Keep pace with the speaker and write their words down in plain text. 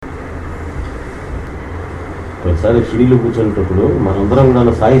ఒకసారి షిడీలు కూర్చునేటప్పుడు మనందరం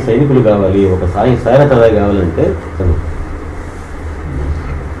కూడా సాయి సైనికులు కావాలి, ఒక సాయి సైనికుడు కావాలంటే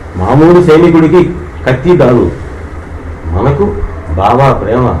మామూలు సైనికుడికి కత్తి కాదు, మనకు బాబా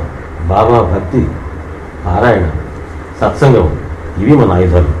ప్రేమ, బాబా భక్తి, పారాయణ, సత్సంగం, ఇవి మన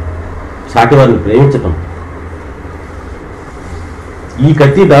ఆయుధాలు. సాటి వారిని ప్రేమించటం. ఈ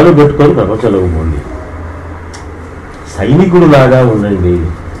కత్తి దాలు పెట్టుకొని ప్రపంచంలో ఉండండి, సైనికుడు లాగా ఉండండి.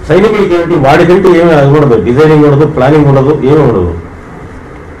 సైనికుడికి ఏంటి, వాడికంటే ఏమీ ఉండదు, డిజైనింగ్ ఉండదు, ప్లానింగ్ ఉండదు, ఏమీ ఉండదు.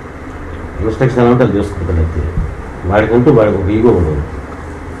 ఇన్స్ట్రక్షన్ అంటే అది చేసుకుంటాడు అయితే, వాడికంటూ వాడికి ఒక ఈగో ఉండదు.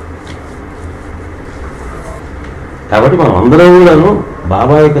 కాబట్టి మనం అందరం కూడాను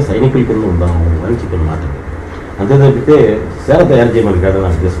బాబా యొక్క సైనికుల కింద ఉందాము అని చెప్పిన మాట. అంతే తప్పితే సేవ తయారు చేయమని కాదు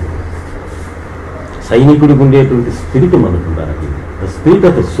నాకు ఉద్దేశం. సైనికుడికి ఉండేటువంటి స్పిరిట్ మనకు ఉండాలి, the spirit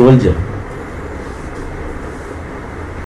of a soldier.